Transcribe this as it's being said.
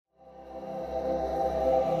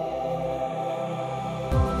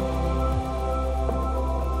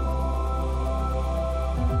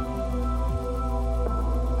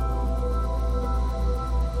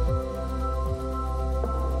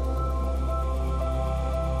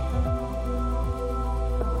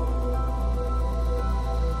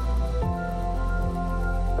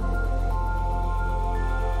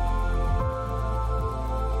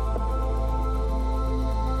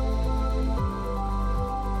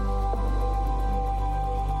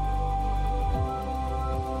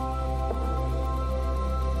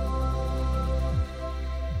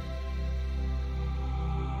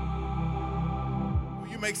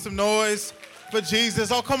make some noise for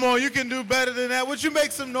Jesus? Oh, come on, you can do better than that. Would you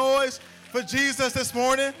make some noise for Jesus this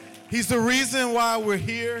morning? He's the reason why we're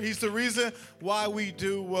here. He's the reason why we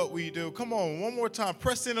do what we do. Come on, one more time.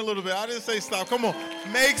 Press in a little bit. I didn't say stop. Come on,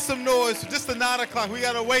 make some noise. Just the 9 o'clock. We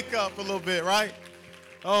got to wake up a little bit, right?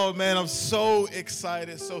 Oh, man, I'm so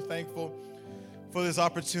excited, so thankful for this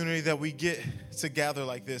opportunity that we get to gather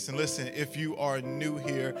like this. And listen, if you are new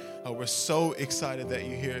here, we're so excited that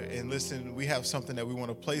you're here. And listen, we have something that we want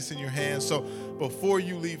to place in your hands. So before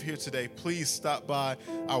you leave here today, please stop by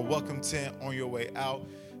our welcome tent on your way out.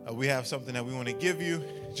 We have something that we want to give you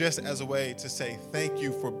just as a way to say thank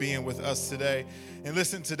you for being with us today. And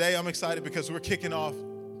listen, today I'm excited because we're kicking off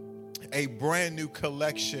a brand new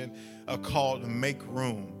collection called Make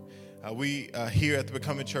Room. We here at the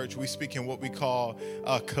Becoming Church, we speak in what we call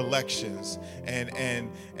collections,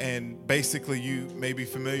 and basically you may be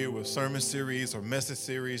familiar with sermon series or message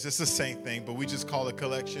series. It's the same thing, but we just call it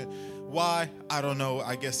collection. Why? I don't know.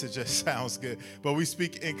 I guess it just sounds good. But we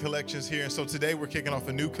speak in collections here, and so today we're kicking off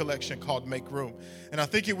a new collection called Make Room. And I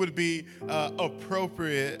think it would be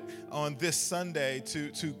appropriate on this Sunday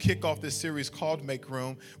to kick off this series called Make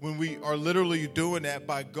Room when we are literally doing that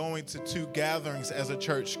by going to 2 gatherings as a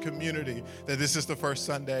church community. That this is the first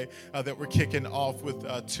Sunday that we're kicking off with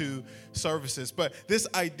 2 services. But this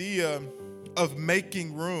idea of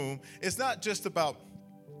making room is not just about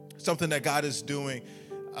something that God is doing,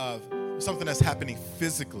 something that's happening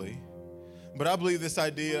physically, but I believe this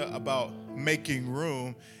idea about making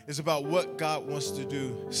room is about what God wants to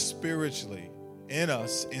do spiritually in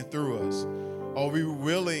us and through us. Are we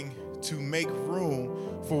willing to make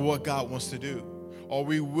room for what God wants to do? Are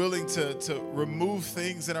we willing to remove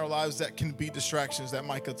things in our lives that can be distractions that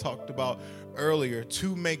Micah talked about earlier,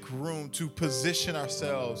 to make room, to position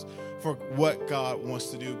ourselves for what God wants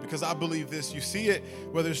to do? Because I believe this, you see it,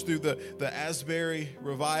 whether it's through the Asbury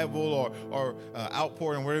revival or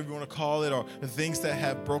outpouring, whatever you want to call it, or the things that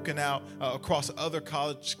have broken out across other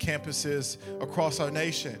college campuses across our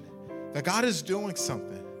nation, that God is doing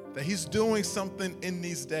something, that he's doing something in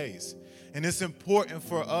these days. And it's important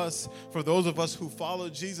for us, for those of us who follow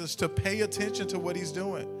Jesus, to pay attention to what he's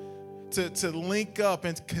doing, to link up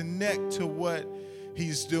and connect to what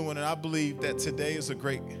he's doing. And I believe that today is a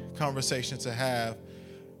great conversation to have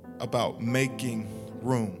about making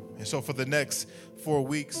room. And so for the next 4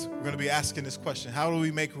 weeks, we're going to be asking this question: how do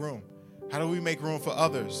we make room? How do we make room for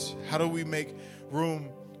others? How do we make room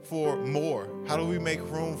for more? How do we make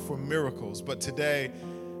room for miracles? But today,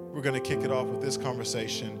 we're going to kick it off with this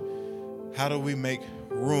conversation: how do we make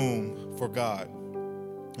room for God?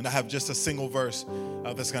 And I have just a single verse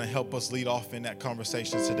that's going to help us lead off in that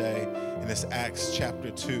conversation today. And it's Acts chapter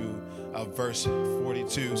 2, verse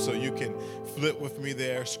 42. So you can flip with me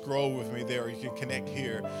there, scroll with me there, or you can connect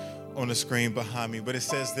here on the screen behind me. But it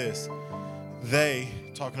says this: they,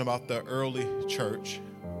 talking about the early church,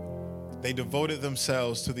 they devoted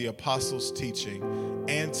themselves to the apostles' teaching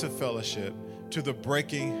and to fellowship, to the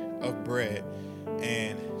breaking of bread,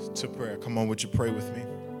 and to prayer. Come on, would you pray with me?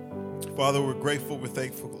 Father, we're grateful, we're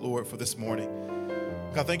thankful, Lord, for this morning.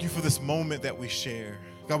 God, thank you for this moment that we share.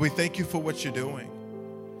 God, we thank you for what you're doing.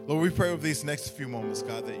 Lord, we pray over these next few moments,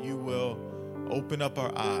 God, that you will open up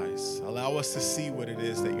our eyes, allow us to see what it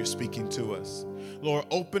is that you're speaking to us. Lord,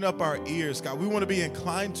 open up our ears, God. We want to be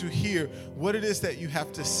inclined to hear what it is that you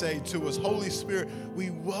have to say to us. Holy Spirit, we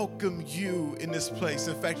welcome you in this place.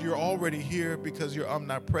 In fact, you're already here because you're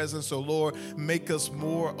omnipresent. So, Lord, make us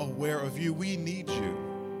more aware of you. We need you.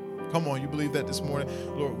 Come on, you believe that this morning?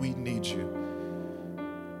 Lord, we need you.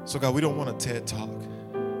 So, God, we don't want a TED Talk.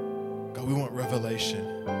 God, we want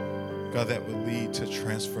revelation, God, that will lead to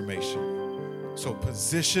transformation. So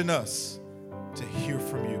position us to hear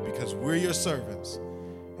from you, because we're your servants.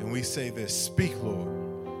 And we say this: speak,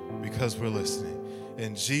 Lord, because we're listening.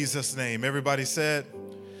 In Jesus' name. Everybody said,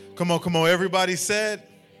 come on, everybody said,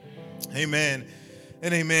 amen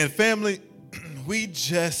and amen. Family, we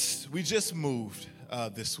just moved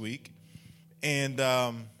this week, and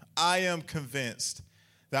I am convinced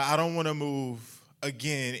that I don't want to move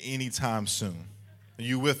again anytime soon. Are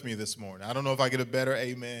you with me this morning? I don't know if I get a better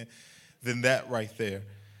amen than that right there.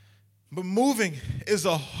 But moving is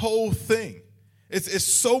a whole thing. It's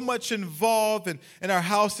so much involved, and our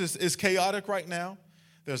house is chaotic right now.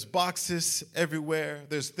 There's boxes everywhere.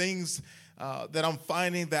 There's things that I'm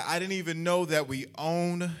finding that I didn't even know that we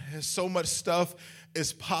own. There's so much stuff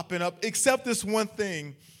is popping up, except this one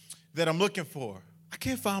thing that I'm looking for. I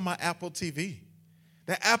can't find my Apple TV.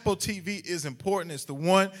 That Apple TV is important. It's the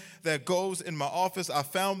one that goes in my office. I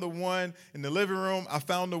found the one in the living room. I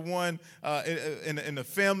found the one in the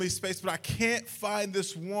family space, but I can't find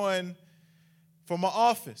this one from my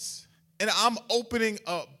office. And I'm opening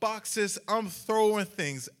up boxes. I'm throwing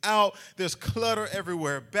things out. There's clutter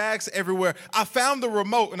everywhere, bags everywhere. I found the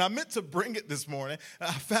remote, and I meant to bring it this morning.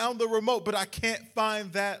 I found the remote, but I can't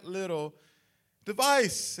find that little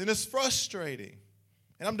device, and it's frustrating.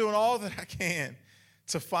 And I'm doing all that I can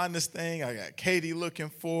to find this thing. I got Katie looking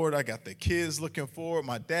for it. I got the kids looking for it.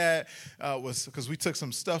 My dad because we took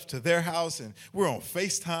some stuff to their house, and we're on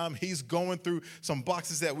FaceTime. He's going through some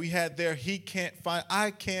boxes that we had there.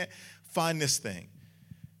 I can't find this thing.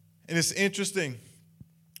 And it's interesting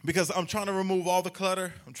because I'm trying to remove all the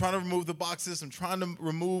clutter. I'm trying to remove the boxes. I'm trying to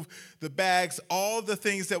remove the bags, all the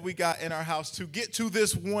things that we got in our house to get to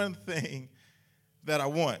this one thing that I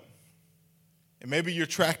want. And maybe you're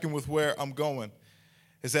tracking with where I'm going,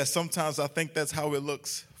 is that sometimes I think that's how it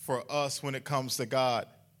looks for us when it comes to God.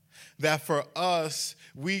 That for us,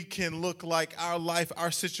 we can look like our life,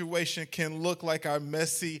 our situation can look like our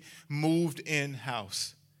messy, moved-in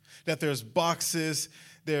house. That there's boxes,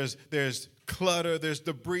 there's clutter, there's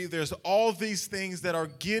debris, there's all these things that are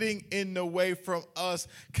getting in the way from us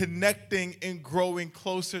connecting and growing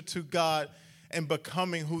closer to God and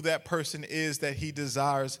becoming who that person is that he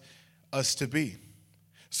desires us to be.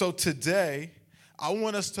 So today, I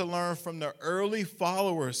want us to learn from the early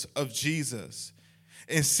followers of Jesus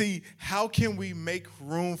and see how can we make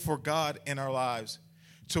room for God in our lives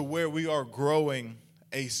to where we are growing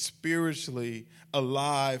a spiritually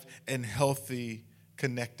alive and healthy,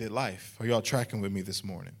 connected life. Are y'all tracking with me this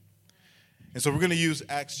morning? And so we're going to use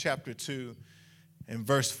Acts chapter 2 and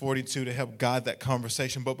verse 42 to help guide that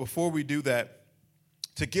conversation. But before we do that,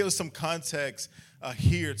 to give some context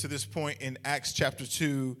here to this point in Acts chapter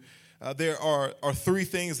 2, there are three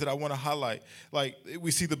things that I want to highlight. Like,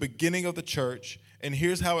 we see the beginning of the church, and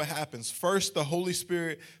here's how it happens. First, the Holy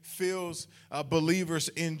Spirit fills believers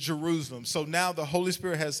in Jerusalem. So now the Holy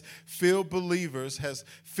Spirit has filled believers, has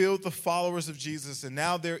filled the followers of Jesus, and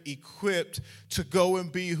now they're equipped to go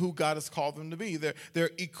and be who God has called them to be.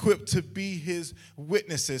 They're equipped to be his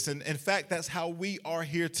witnesses. And in fact, that's how we are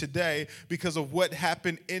here today because of what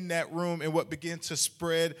happened in that room and what began to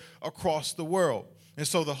spread across the world. And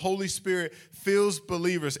so the Holy Spirit fills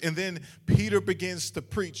believers, and then Peter begins to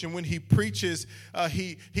preach. And when he preaches,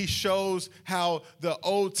 he shows how the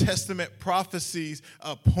Old Testament prophecies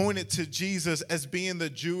pointed to Jesus as being the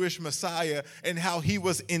Jewish Messiah and how he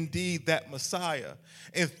was indeed that Messiah.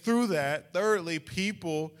 And through that, thirdly,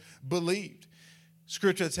 people believed.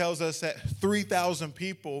 Scripture tells us that 3,000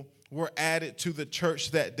 people were added to the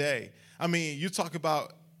church that day. I mean, you talk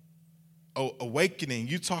about awakening,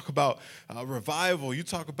 you talk about revival, you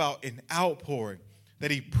talk about an outpouring that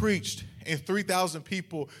he preached, and 3,000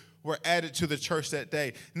 people were added to the church that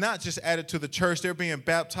day. Not just added to the church, they're being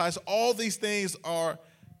baptized. All these things are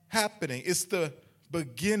happening. It's the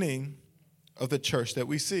beginning of the church that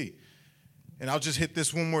we see. And I'll just hit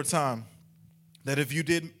this one more time, that if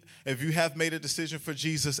you have made a decision for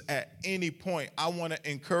Jesus at any point, I want to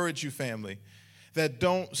encourage you, family, that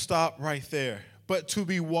don't stop right there, but to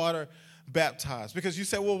be water baptized. Because you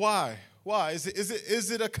say, well, why? Why? Is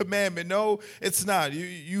it a commandment? No, it's not.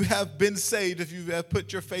 You have been saved if you have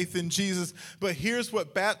put your faith in Jesus. But here's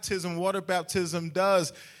what baptism, water baptism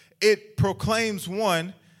does. It proclaims,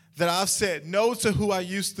 one, that I've said no to who I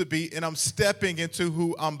used to be and I'm stepping into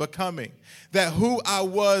who I'm becoming. That who I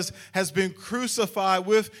was has been crucified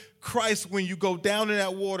with Christ when you go down in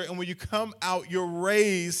that water, and when you come out, you're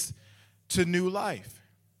raised to new life.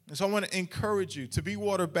 And so I want to encourage you to be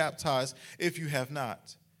water baptized if you have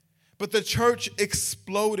not. But the church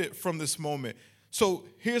exploded from this moment. So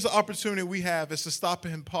here's the opportunity we have is to stop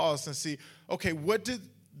and pause and see, okay, what did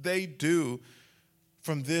they do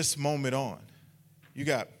from this moment on? You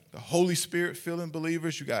got the Holy Spirit filling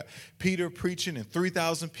believers. You got Peter preaching and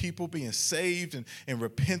 3,000 people being saved and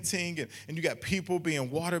repenting. And you got people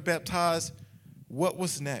being water baptized. What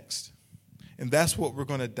was next? And that's what we're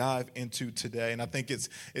going to dive into today. And I think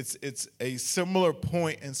it's a similar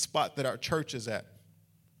point and spot that our church is at.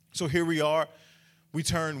 So here we are. We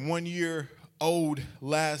turned 1 year old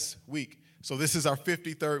last week. So this is our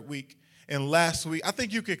 53rd week. And last week, I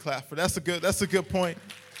think you could clap for that. That's a good point.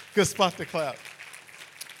 Good spot to clap.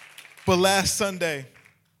 But last Sunday,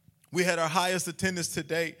 we had our highest attendance to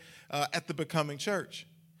date at the Becoming Church.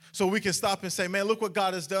 So we can stop and say, man, look what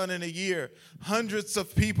God has done in a year. Hundreds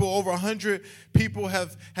of people, over 100 people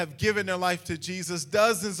have given their life to Jesus.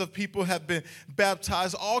 Dozens of people have been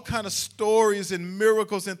baptized. All kind of stories and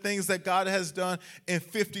miracles and things that God has done in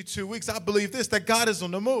 52 weeks. I believe this, that God is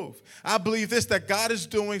on the move. I believe this, that God is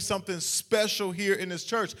doing something special here in this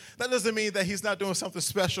church. That doesn't mean that he's not doing something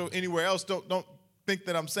special anywhere else. Don't think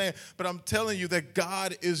that I'm saying, but I'm telling you that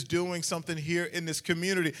God is doing something here in this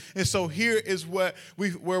community. And so here is where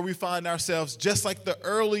we find ourselves, just like the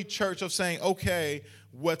early church, of saying, okay,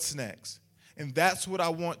 what's next? And that's what I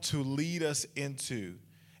want to lead us into,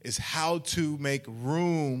 is how to make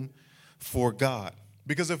room for God.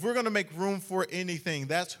 Because if we're going to make room for anything,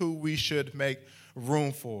 that's who we should make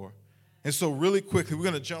room for. And so really quickly, we're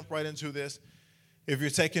going to jump right into this. If you're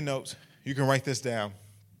taking notes, you can write this down.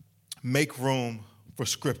 Make room for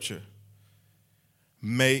Scripture.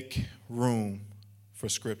 Make room for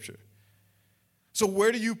Scripture. So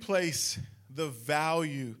where do you place the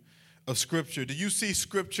value of Scripture? Do you see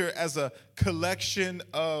Scripture as a collection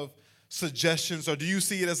of suggestions, or do you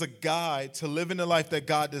see it as a guide to living the life that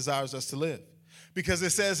God desires us to live? Because it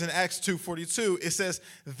says in Acts 2:42, it says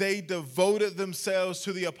they devoted themselves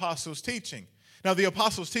to the apostles' teaching. Now, the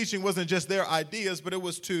apostles' teaching wasn't just their ideas, but it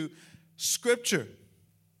was to Scripture.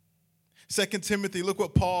 2 Timothy, look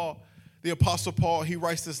what Paul, the Apostle Paul, he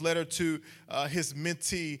writes this letter to his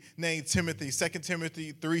mentee named Timothy. 2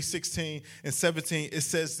 Timothy 3:16 and 17, it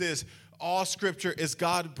says this: all Scripture is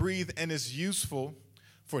God-breathed and is useful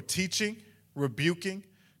for teaching, rebuking,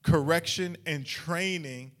 correction, and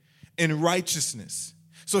training in righteousness.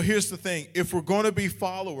 So here's the thing. If we're going to be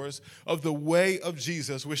followers of the way of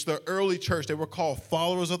Jesus, which the early church, they were called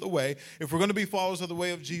followers of the way. If we're going to be followers of the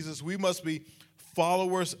way of Jesus, we must be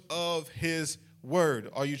followers of his word.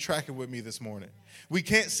 Are you tracking with me this morning? We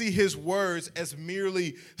can't see his words as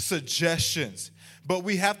merely suggestions, but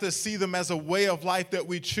we have to see them as a way of life that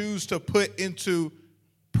we choose to put into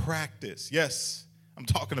practice. Yes, I'm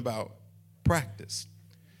talking about practice.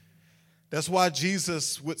 That's why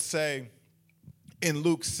Jesus would say in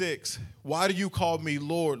Luke 6, why do you call me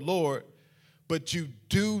Lord, Lord, but you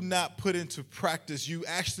do not put into practice? You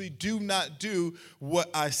actually do not do what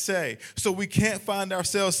I say. So we can't find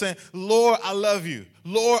ourselves saying, Lord, I love you.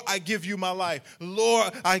 Lord, I give you my life.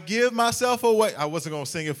 Lord, I give myself away. I wasn't going to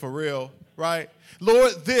sing it for real, right?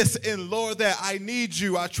 Lord, this and Lord, that. I need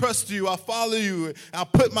you. I trust you. I follow you. I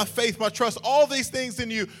put my faith, my trust, all these things in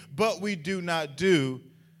you, but we do not do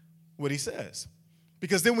what he says.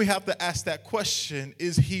 Because then we have to ask that question,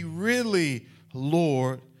 is he really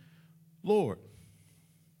Lord, Lord?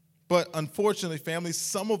 But unfortunately, family,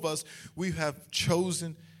 some of us, we have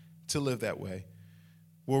chosen to live that way,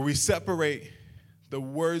 where we separate the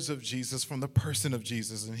words of Jesus from the person of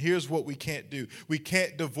Jesus. And here's what we can't do. We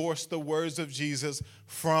can't divorce the words of Jesus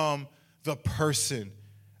from the person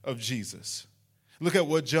of Jesus. Look at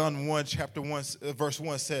what John 1, chapter 1, verse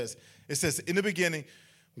 1 says. It says, in the beginning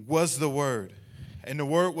was the Word, and the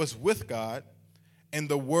Word was with God, and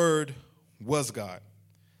the Word was God.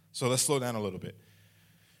 So let's slow down a little bit.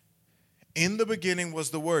 In the beginning was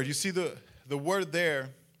the Word. You see the word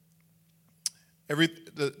there,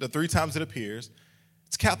 the three times it appears,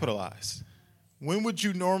 it's capitalized. When would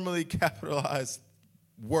you normally capitalize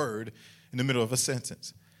word in the middle of a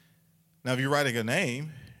sentence? Now, if you're writing a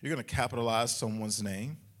name, you're going to capitalize someone's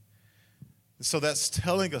name. So that's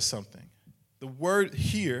telling us something. The word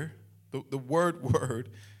here, the word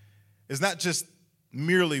is not just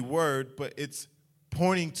merely word, but it's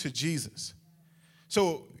pointing to Jesus.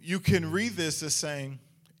 So you can read this as saying,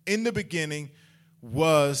 in the beginning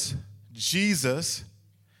was Jesus,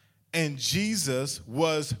 and Jesus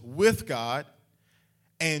was with God,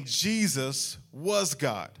 and Jesus was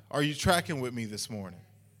God. Are you tracking with me this morning?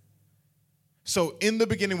 So in the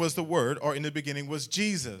beginning was the Word, or in the beginning was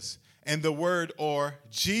Jesus. And the Word, or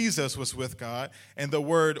Jesus, was with God, and the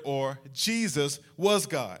Word, or Jesus, was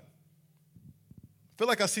God. I feel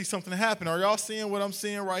like I see something happen. Are y'all seeing what I'm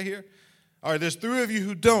seeing right here? All right, there's three of you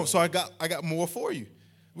who don't, so I got more for you.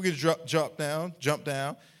 We can jump down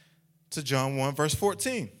to John 1, verse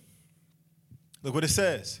 14. Look what it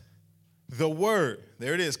says. The Word,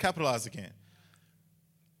 there it is, capitalized again.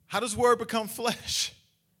 How does Word become flesh?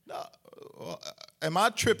 No, am I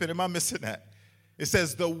tripping? Am I missing that? It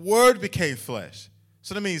says the Word became flesh.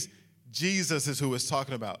 So that means Jesus is who it's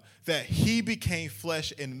talking about, that he became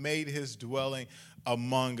flesh and made his dwelling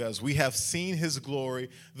among us. We have seen his glory,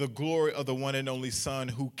 the glory of the one and only Son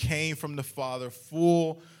who came from the Father,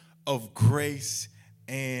 full of grace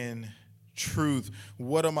and truth.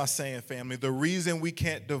 What am I saying, family? The reason we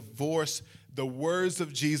can't divorce the words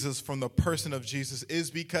of Jesus from the person of Jesus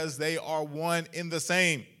is because they are one in the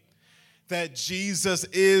same. That Jesus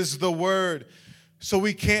is the Word. So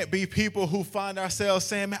we can't be people who find ourselves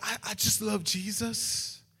saying, man, I just love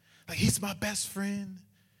Jesus. Like, he's my best friend.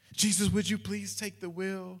 Jesus, would you please take the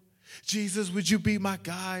wheel? Jesus, would you be my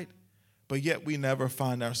guide? But yet we never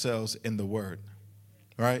find ourselves in the Word,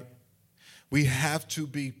 right? We have to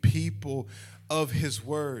be people of his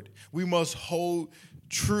word. We must hold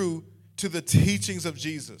true to the teachings of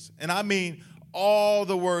Jesus. And I mean all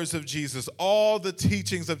the words of Jesus, all the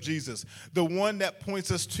teachings of Jesus, the one that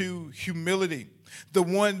points us to humility, the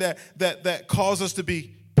one that calls us to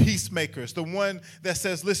be peacemakers, the one that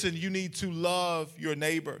says, listen, you need to love your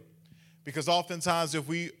neighbor. Because oftentimes if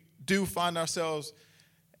we do find ourselves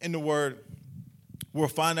in the word, we'll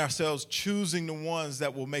find ourselves choosing the ones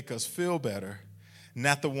that will make us feel better,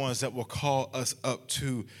 not the ones that will call us up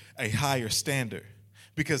to a higher standard.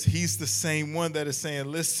 Because he's the same one that is saying,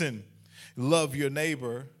 listen, love your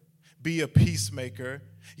neighbor, be a peacemaker.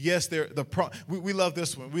 Yes, we love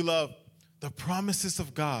this one. We love the promises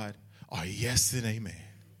of God are yes and amen.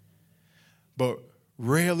 But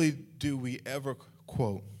rarely do we ever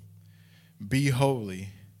quote, be holy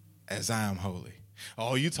as I am holy.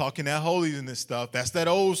 Oh, you talking that holiness stuff. That's that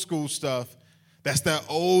old school stuff. That's that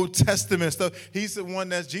Old Testament stuff. He's the one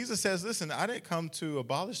that Jesus says, listen, I didn't come to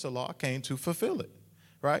abolish the law. I came to fulfill it,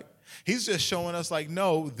 right? He's just showing us like,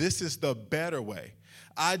 no, this is the better way.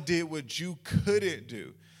 I did what you couldn't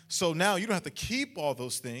do. So now you don't have to keep all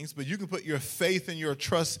those things, but you can put your faith and your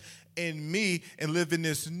trust in me and live in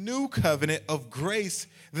this new covenant of grace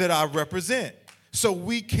that I represent. So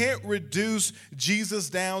we can't reduce Jesus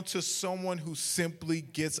down to someone who simply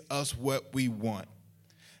gets us what we want.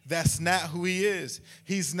 That's not who he is.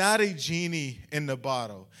 He's not a genie in the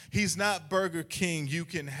bottle. He's not Burger King. You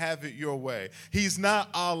can have it your way. He's not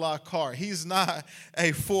a la carte. He's not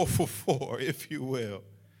a 4 for 4, if you will.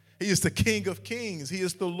 He is the King of Kings. He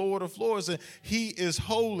is the Lord of Lords, and he is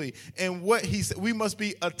holy. And what he said, we must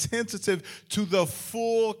be attentive to the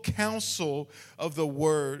full counsel of the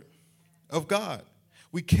word of God.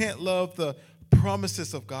 We can't love the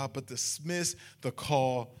promises of God, but dismiss the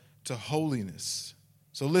call to holiness.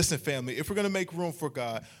 So listen, family, if we're going to make room for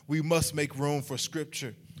God, we must make room for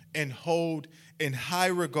Scripture and hold in high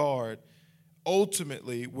regard,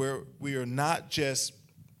 ultimately, where we are not just,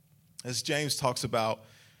 as James talks about,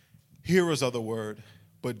 hearers of the word,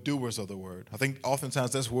 but doers of the word. I think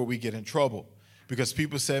oftentimes that's where we get in trouble, because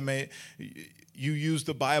people say, man, you use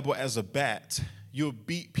the Bible as a bat. You'll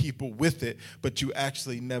beat people with it, but you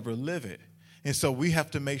actually never live it. And so we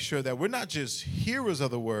have to make sure that we're not just hearers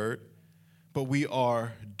of the word, but we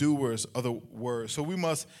are doers of the word. So we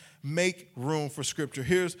must make room for Scripture.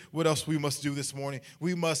 Here's what else we must do this morning.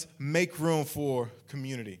 We must make room for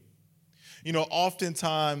community. You know,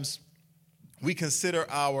 oftentimes we consider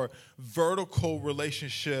our vertical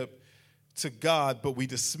relationship to God, but we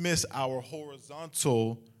dismiss our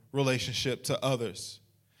horizontal relationship to others.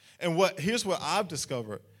 And here's what I've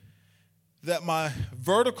discovered, that my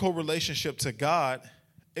vertical relationship to God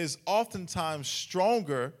is oftentimes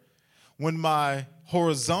stronger when my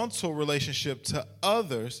horizontal relationship to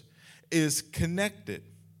others is connected.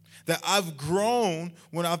 That I've grown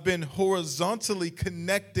when I've been horizontally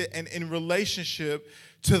connected and in relationship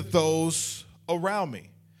to those around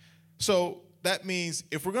me. So that means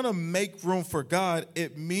if we're going to make room for God,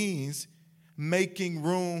 it means making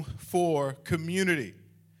room for community.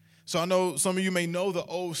 So I know some of you may know the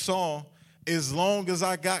old song, as long as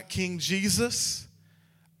I got King Jesus,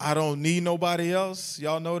 I don't need nobody else.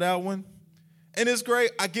 Y'all know that one? And it's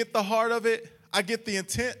great. I get the heart of it. I get the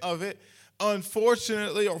intent of it.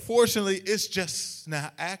 Unfortunately or fortunately, it's just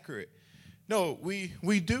not accurate. No, we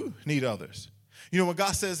do need others. You know, when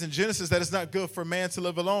God says in Genesis that it's not good for man to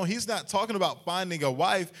live alone, he's not talking about finding a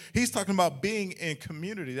wife. He's talking about being in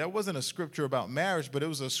community. That wasn't a scripture about marriage, but it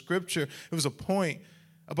was a scripture. It was a point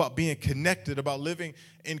about being connected, about living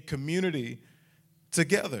in community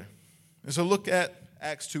together. And so look at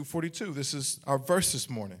Acts 2:42. This is our verse this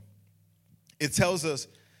morning. It tells us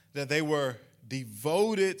that they were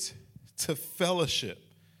devoted to fellowship.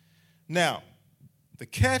 Now, the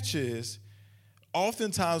catch is,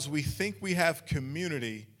 oftentimes we think we have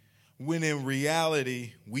community when in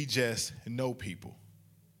reality we just know people.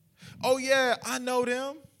 Oh yeah, I know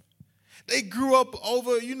them. They grew up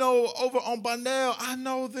over on Bunnell. I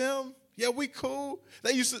know them. Yeah, we cool.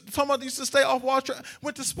 They used to stay off Walter.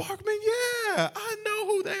 Went to Sparkman. Yeah, I know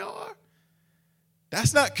who they are.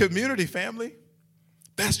 That's not community, family.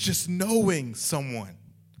 That's just knowing someone.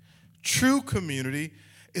 True community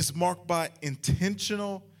is marked by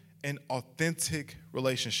intentional and authentic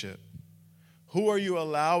relationship. Who are you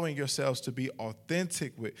allowing yourselves to be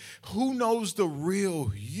authentic with? Who knows the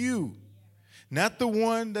real you? Not the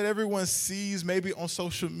one that everyone sees maybe on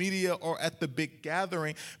social media or at the big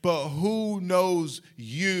gathering, but who knows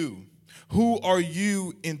you? Who are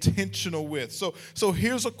you intentional with? So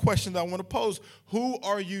here's a question that I want to pose. Who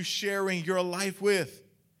are you sharing your life with?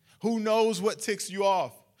 Who knows what ticks you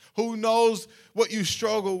off? Who knows what you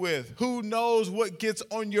struggle with? Who knows what gets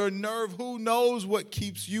on your nerve? Who knows what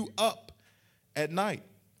keeps you up at night?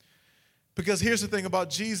 Because here's the thing about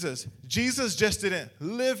Jesus. Jesus just didn't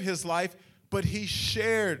live his life, but he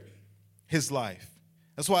shared his life.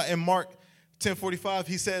 That's why in Mark 10:45,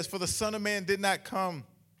 he says, "For the Son of Man did not come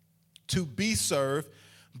to be served,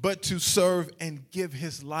 but to serve and give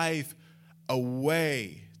his life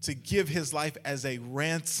away," to give his life as a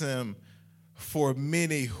ransom for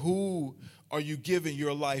many. Who are you giving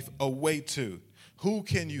your life away to? Who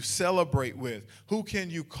can you celebrate with? Who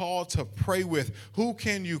can you call to pray with? Who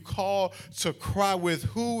can you call to cry with?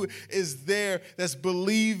 Who is there that's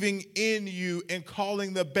believing in you and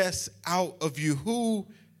calling the best out of you? Who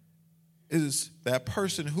is that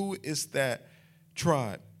person? Who is that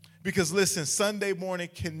tribe? Because listen, Sunday morning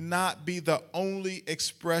cannot be the only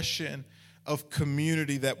expression of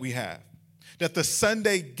community that we have. That the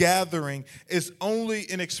Sunday gathering is only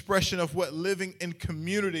an expression of what living in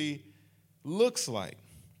community looks like,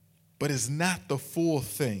 but it's not the full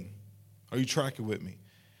thing. Are you tracking with me?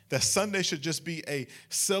 That Sunday should just be a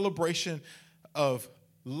celebration of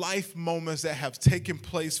life moments that have taken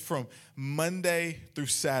place from Monday through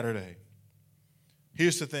Saturday.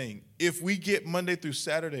 Here's the thing. If we get Monday through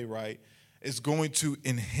Saturday right, it's going to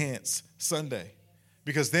enhance Sunday.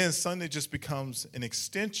 Because then Sunday just becomes an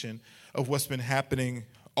extension of what's been happening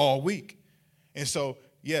all week. And so,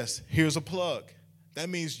 yes, here's a plug. That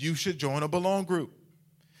means you should join a Belong group.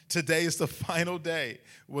 Today is the final day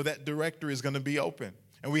where that directory is going to be open.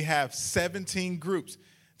 And we have 17 groups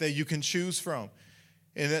that you can choose from.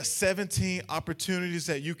 And that's 17 opportunities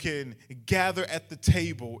that you can gather at the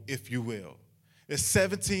table, if you will. There's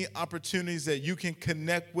 17 opportunities that you can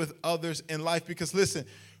connect with others in life. Because listen,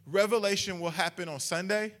 revelation will happen on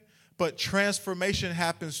Sunday, but transformation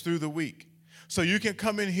happens through the week. So you can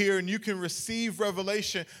come in here and you can receive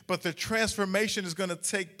revelation, but the transformation is going to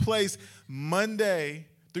take place Monday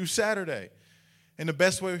through Saturday. And the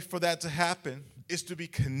best way for that to happen is to be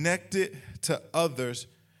connected to others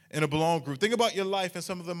in a Belong group. Think about your life and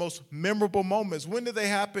some of the most memorable moments. When did they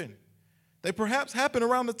happen? They perhaps happened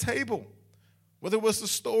around the table, whether it was the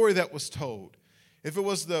story that was told. If it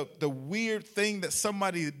was the weird thing that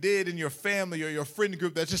somebody did in your family or your friend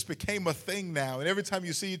group that just became a thing now, and every time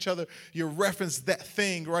you see each other, you reference that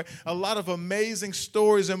thing, right? A lot of amazing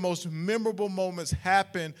stories and most memorable moments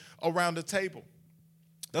happen around the table.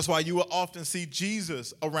 That's why you will often see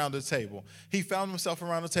Jesus around the table. He found himself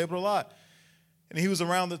around the table a lot. And he was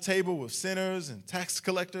around the table with sinners and tax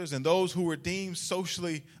collectors and those who were deemed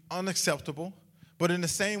socially unacceptable. But in the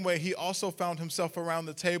same way, he also found himself around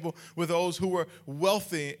the table with those who were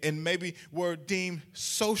wealthy and maybe were deemed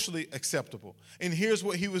socially acceptable. And here's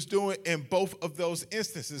what he was doing in both of those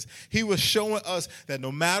instances. He was showing us that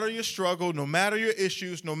no matter your struggle, no matter your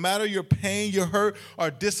issues, no matter your pain, your hurt,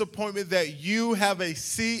 or disappointment, that you have a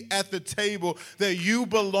seat at the table, that you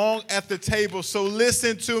belong at the table. So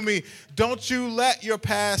listen to me. Don't you let your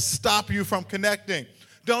past stop you from connecting.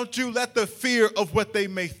 Don't you let the fear of what they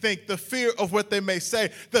may think, the fear of what they may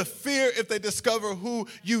say, the fear if they discover who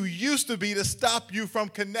you used to be to stop you from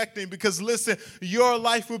connecting. Because listen, your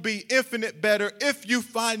life will be infinite better if you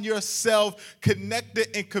find yourself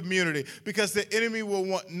connected in community. Because the enemy will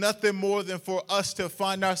want nothing more than for us to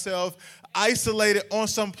find ourselves isolated on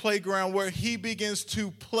some playground where he begins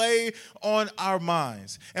to play on our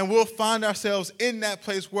minds. And we'll find ourselves in that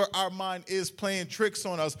place where our mind is playing tricks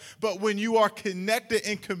on us. But when you are connected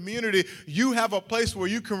in community, you have a place where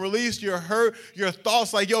you can release your hurt, your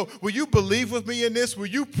thoughts like, yo, will you believe with me in this? Will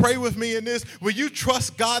you pray with me in this? Will you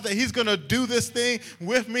trust God that he's going to do this thing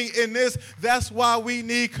with me in this? That's why we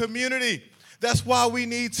need community. That's why we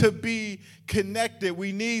need to be connected.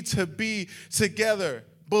 We need to be together.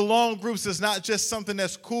 Belong groups is not just something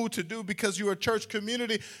that's cool to do because you're a church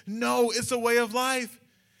community. No, it's a way of life.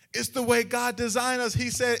 It's the way God designed us. He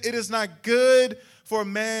said it is not good for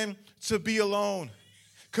man to be alone.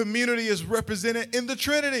 Community is represented in the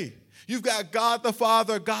Trinity. You've got God the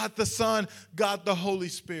Father, God the Son, God the Holy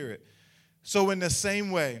Spirit. So in the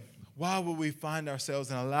same way, why would we find ourselves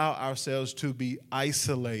and allow ourselves to be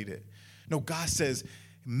isolated? No, God says,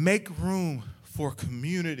 make room for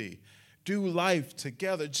community. Do life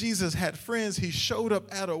together. Jesus had friends. He showed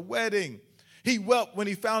up at a wedding. He wept when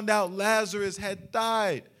he found out Lazarus had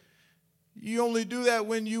died. You only do that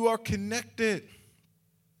when you are connected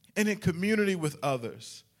and in community with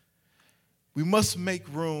others. We must make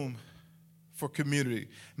room for community.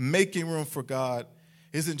 Making room for God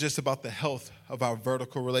isn't just about the health of our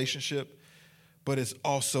vertical relationship, but it's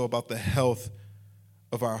also about the health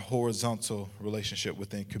of our horizontal relationship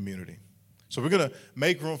within community. So we're going to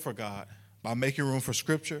make room for God by making room for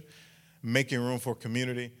Scripture, making room for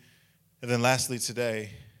community, and then lastly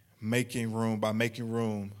today, making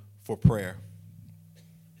room for prayer.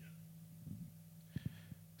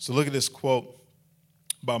 So look at this quote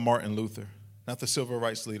by Martin Luther, not the civil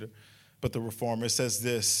rights leader, but the reformer. It says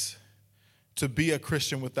this: to be a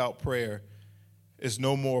Christian without prayer is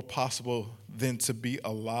no more possible than to be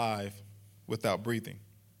alive without breathing.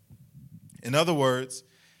 In other words,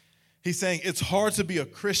 he's saying it's hard to be a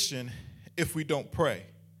Christian if we don't pray.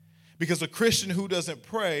 Because a Christian who doesn't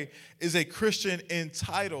pray is a Christian in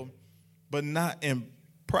title, but not in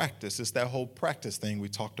practice. It's that whole practice thing we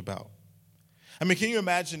talked about. I mean, can you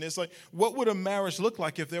imagine this? Like, what would a marriage look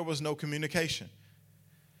like if there was no communication?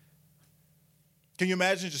 Can you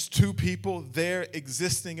imagine just two people there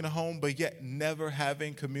existing in a home, but yet never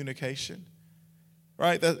having communication?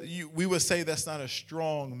 Right? We would say that's not a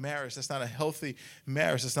strong marriage. That's not a healthy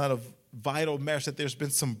marriage. That's not a vital marriage, that there's been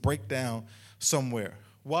some breakdown somewhere.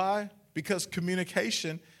 Why? Because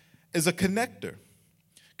communication is a connector.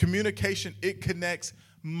 Communication, it connects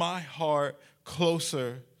my heart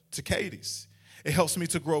closer to Katie's. It helps me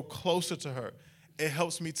to grow closer to her. It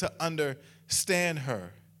helps me to understand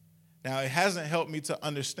her. Now, it hasn't helped me to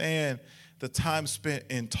understand the time spent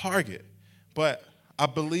in Target, but I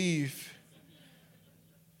believe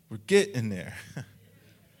we're getting there.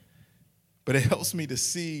 But it helps me to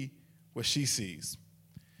see what she sees.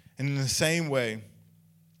 And in the same way,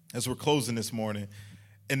 as we're closing this morning,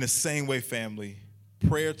 in the same way, family,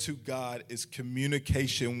 prayer to God is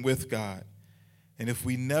communication with God. And if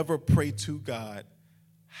we never pray to God,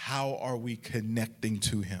 how are we connecting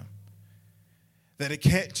to him? That it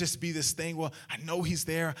can't just be this thing, well, I know he's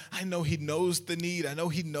there. I know he knows the need. I know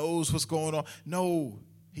he knows what's going on. No,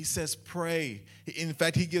 he says pray. In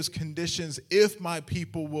fact, he gives conditions. If my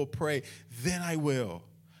people will pray, then I will.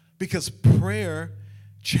 Because prayer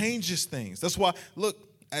changes things. That's why, look,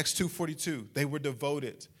 Acts 2:42, they were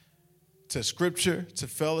devoted to Scripture, to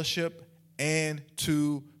fellowship, and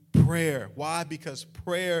to prayer. Why? Because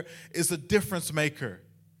prayer is a difference maker.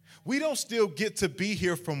 We don't still get to be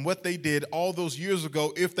here from what they did all those years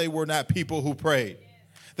ago if they were not people who prayed.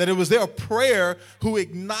 That it was their prayer who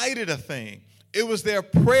ignited a thing. It was their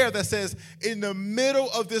prayer that says, in the middle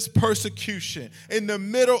of this persecution, in the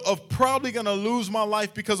middle of probably going to lose my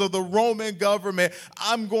life because of the Roman government,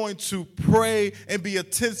 I'm going to pray and be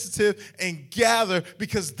attentive and gather,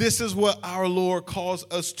 because this is what our Lord calls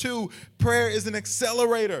us to. Prayer is an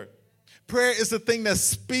accelerator. Prayer is the thing that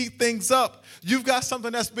speeds things up. You've got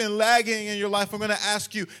something that's been lagging in your life. I'm going to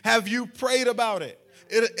ask you, have you prayed about it?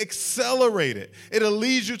 It'll accelerate it. It'll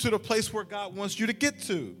lead you to the place where God wants you to get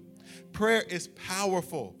to. Prayer is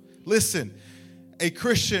powerful. Listen, a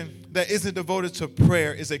Christian that isn't devoted to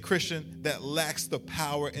prayer is a Christian that lacks the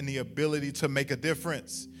power and the ability to make a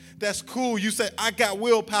difference. That's cool. You say, I got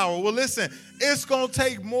willpower. Well, listen, it's going to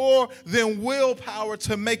take more than willpower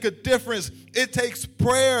to make a difference. It takes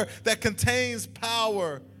prayer that contains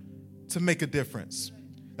power to make a difference.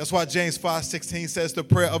 That's why James 5:16 says the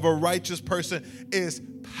prayer of a righteous person is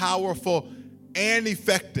powerful and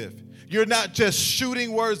effective. You're not just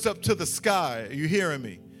shooting words up to the sky. Are you hearing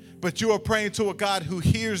me? But you are praying to a God who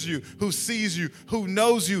hears you, who sees you, who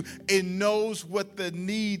knows you, and knows what the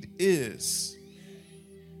need is.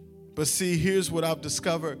 But see, here's what I've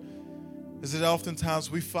discovered, is that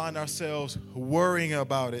oftentimes we find ourselves worrying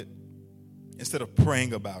about it instead of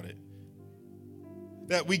praying about it.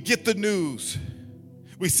 That we get the news,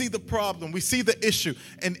 we see the problem, we see the issue,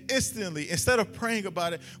 and instantly, instead of praying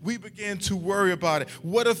about it, we begin to worry about it.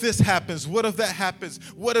 What if this happens? What if that happens?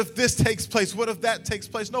 What if this takes place? What if that takes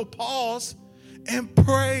place? No, pause and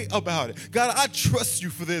pray about it. God, I trust you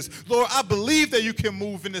for this. Lord, I believe that you can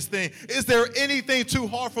move in this thing. Is there anything too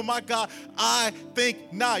hard for my God? I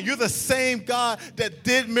think not. You're the same God that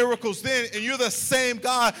did miracles then, and you're the same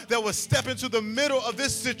God that will step into the middle of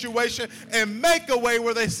this situation and make a way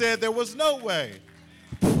where they said there was no way.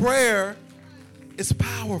 Prayer is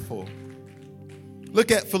powerful. Look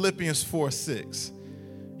at Philippians 4:6.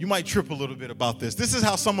 You might trip a little bit about this. This is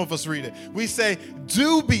how some of us read it. We say,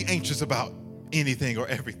 do be anxious about anything or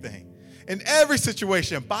everything. In every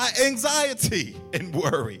situation, by anxiety and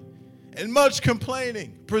worry and much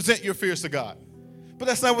complaining, present your fears to God. But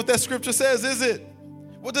that's not what that scripture says, is it?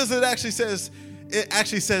 What does it actually says? It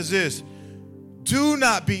actually says this: do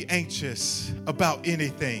not be anxious about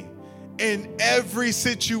anything. In every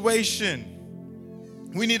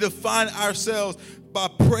situation, we need to find ourselves by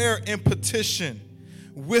prayer and petition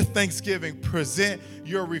with thanksgiving. Present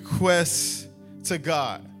your requests to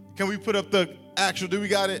God. Can we put up the actual? Do we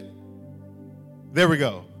got it? There we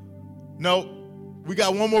go. Nope. We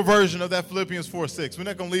got one more version of that Philippians 4:6. We're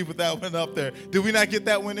not going to leave with that one up there. Did we not get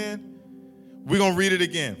that one in? We're going to read it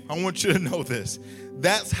again. I want you to know this.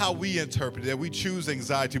 That's how we interpret it. We choose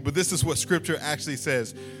anxiety, but this is what Scripture actually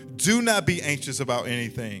says. Do not be anxious about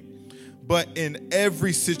anything, but in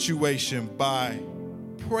every situation by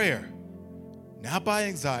prayer, not by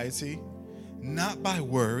anxiety, not by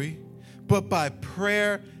worry, but by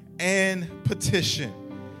prayer and petition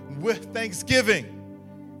with thanksgiving.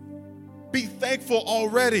 Be thankful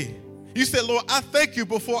already. You said, Lord, I thank you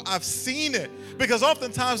before I've seen it. Because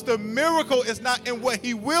oftentimes the miracle is not in what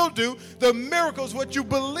he will do. The miracle is what you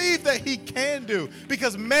believe that he can do.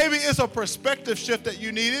 Because maybe it's a perspective shift that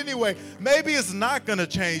you need anyway. Maybe it's not going to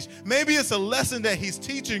change. Maybe it's a lesson that he's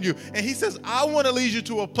teaching you. And he says, I want to lead you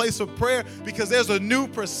to a place of prayer because there's a new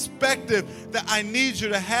perspective that I need you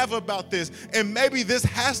to have about this. And maybe this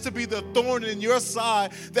has to be the thorn in your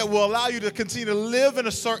side that will allow you to continue to live in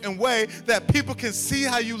a certain way that people can see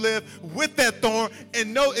how you live with that thorn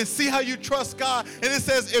and know and see how you trust God. And it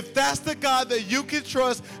says, if that's the God that you can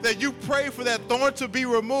trust, that you pray for that thorn to be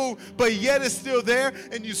removed, but yet it's still there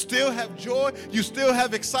and you still have joy, you still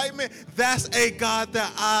have excitement, that's a God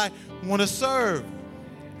that I want to serve.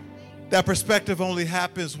 That perspective only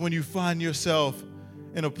happens when you find yourself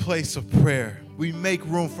in a place of prayer. We make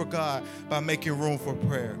room for God by making room for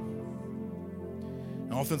prayer.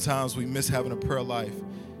 And oftentimes we miss having a prayer life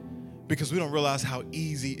because we don't realize how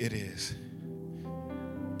easy it is.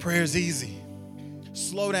 Prayer is easy.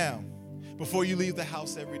 Slow down before you leave the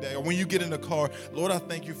house every day or when you get in the car. Lord, I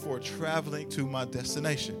thank you for traveling to my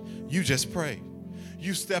destination. You just pray.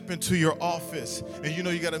 You step into your office and you know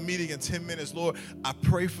you got a meeting in 10 minutes. Lord, I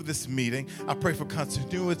pray for this meeting. I pray for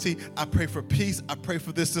continuity. I pray for peace. I pray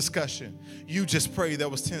for this discussion. You just pray. That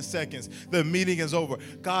was 10 seconds. The meeting is over.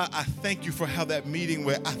 God, I thank you for how that meeting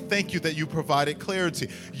went. I thank you that you provided clarity.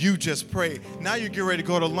 You just pray. Now you get ready to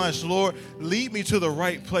go to lunch. Lord, lead me to the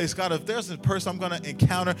right place. God, if there's a person I'm going to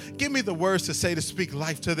encounter, give me the words to say to speak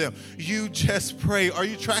life to them. You just pray. Are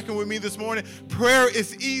you tracking with me this morning? Prayer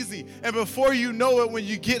is easy. And before you know it, when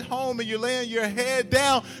you get home and you're laying your head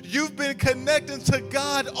down, you've been connecting to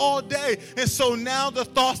God all day. And so now the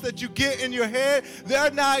thoughts that you get in your head, they're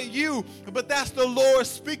not you, but that's the Lord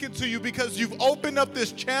speaking to you because you've opened up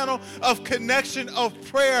this channel of connection of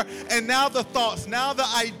prayer. And now the thoughts, now the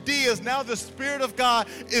ideas, now the Spirit of God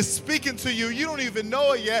is speaking to you. You don't even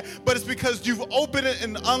know it yet, but it's because you've opened it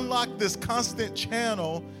and unlocked this constant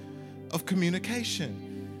channel of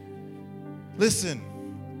communication. Listen.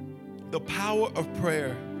 The power of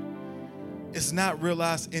prayer is not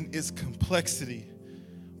realized in its complexity,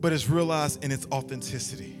 but it's realized in its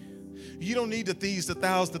authenticity. You don't need the these, the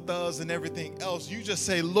thous, the thes, and everything else. You just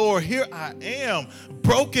say, Lord, here I am,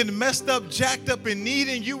 broken, messed up, jacked up, and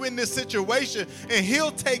needing you in this situation. And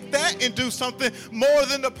he'll take that and do something more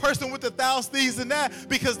than the person with the thous, these, and that,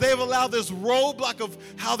 because they've allowed this roadblock of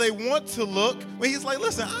how they want to look. When he's like,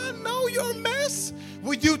 listen, I know you're a mess.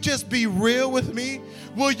 Will you just be real with me?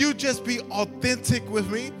 Will you just be authentic with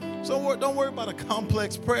me? So don't worry about a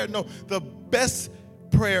complex prayer. No, the best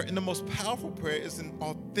prayer and the most powerful prayer is an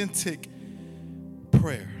authentic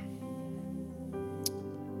prayer.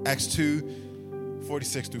 Acts 2,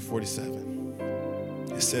 46 through 47.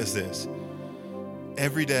 It says this.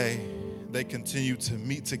 Every day they continued to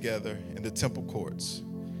meet together in the temple courts.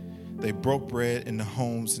 They broke bread in the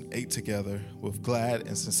homes and ate together with glad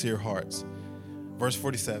and sincere hearts. Verse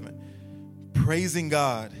 47, praising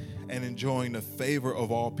God and enjoying the favor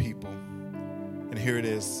of all people. And here it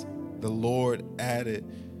is, the Lord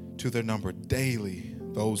added to their number daily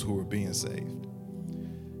those who were being saved.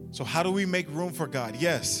 So how do we make room for God?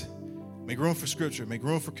 Yes, make room for scripture, make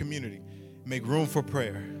room for community, make room for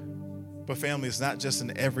prayer. But family, it's not just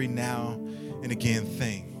an every now and again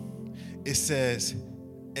thing. It says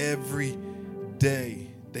every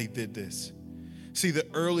day they did this. See, the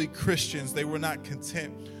early Christians, they were not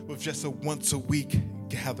content with just a once-a-week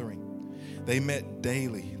gathering. They met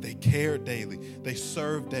daily. They cared daily. They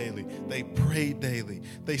served daily. They prayed daily.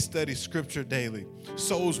 They studied scripture daily.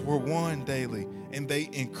 Souls were won daily, and they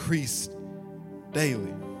increased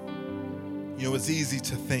daily. You know, it's easy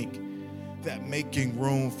to think that making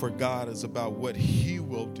room for God is about what he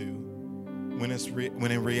will do when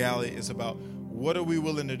in reality it's about what are we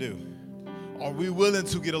willing to do? Are we willing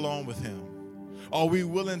to get along with him? Are we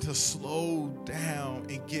willing to slow down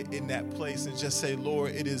and get in that place and just say,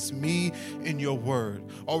 Lord, it is me and your word?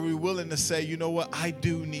 Are we willing to say, you know what? I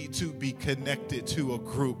do need to be connected to a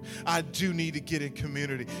group. I do need to get in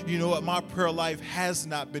community. You know what? My prayer life has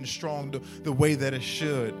not been strong the way that it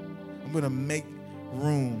should. I'm going to make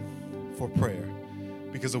room for prayer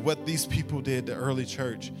because of what these people did, the early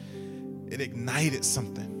church. it ignited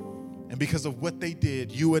something. And because of what they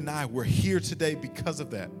did, you and I were here today because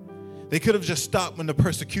of that. They could have just stopped when the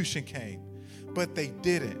persecution came, but they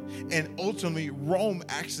didn't. And ultimately, Rome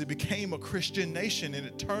actually became a Christian nation, and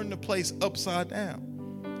it turned the place upside down.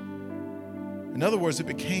 In other words, it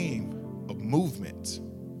became a movement.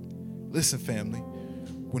 Listen, family,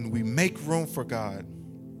 when we make room for God,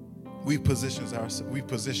 we position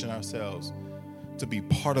ourselves to be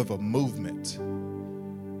part of a movement.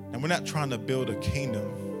 And we're not trying to build a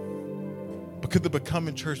kingdom, but could the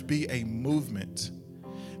Becoming Church be a movement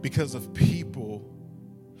because of people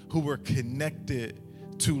who were connected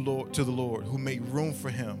to the Lord, who made room for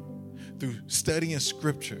him through studying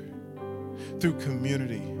scripture, through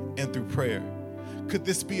community, and through prayer? Could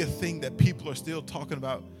this be a thing that people are still talking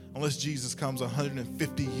about unless Jesus comes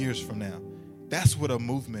 150 years from now? That's what a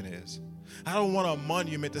movement is. I don't want a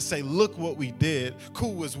monument to say, look what we did.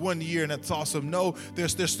 Cool, it was 1 year and that's awesome. No,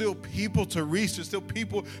 there's still people to reach. There's still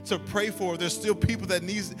people to pray for. There's still people that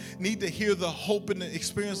need to hear the hope and the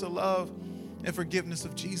experience of love and forgiveness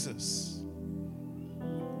of Jesus.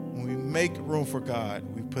 When we make room for God,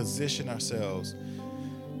 we position ourselves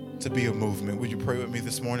to be a movement. Would you pray with me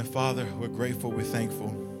this morning? Father, we're grateful. We're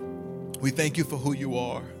thankful. We thank you for who you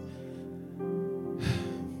are.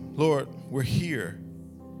 Lord, we're here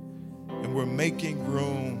and we're making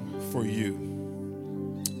room for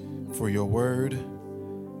you, for your word,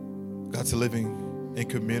 God, to living in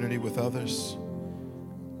community with others,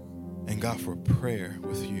 and God, for prayer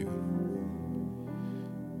with you.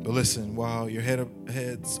 But listen, while your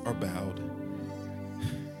heads are bowed,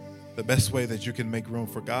 the best way that you can make room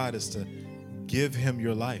for God is to give him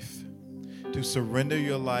your life, to surrender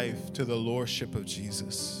your life to the lordship of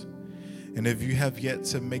Jesus. And if you have yet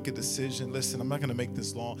to make a decision, listen, I'm not going to make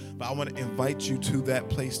this long, but I want to invite you to that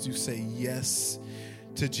place to say yes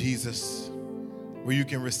to Jesus, where you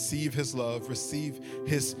can receive his love, receive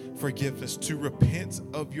his forgiveness, to repent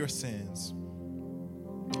of your sins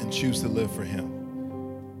and choose to live for him.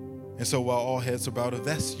 And so while all heads are bowed, if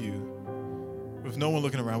that's you, with no one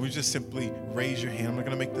looking around, we just simply raise your hand. I'm not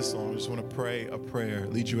going to make this long. I just want to pray a prayer,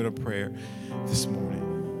 lead you in a prayer this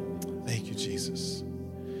morning. Thank you, Jesus.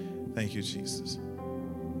 Thank you, Jesus.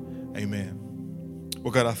 Amen.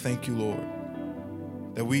 Well, God, I thank you, Lord,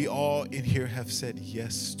 that we all in here have said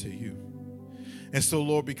yes to you. And so,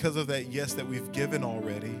 Lord, because of that yes that we've given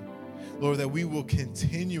already, Lord, that we will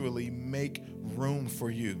continually make room for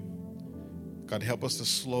you. God, help us to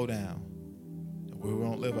slow down. We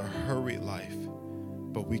won't live a hurried life,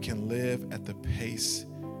 but we can live at the pace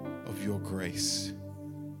of your grace.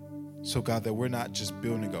 So, God, that we're not just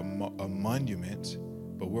building a monument,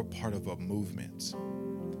 but we're part of a movement.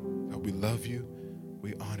 God, we love you.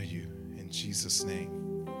 We honor you. In Jesus'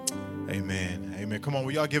 name, amen. Amen. Come on,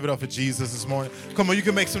 will y'all give it up for Jesus this morning? Come on, you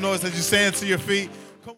can make some noise as you stand to your feet.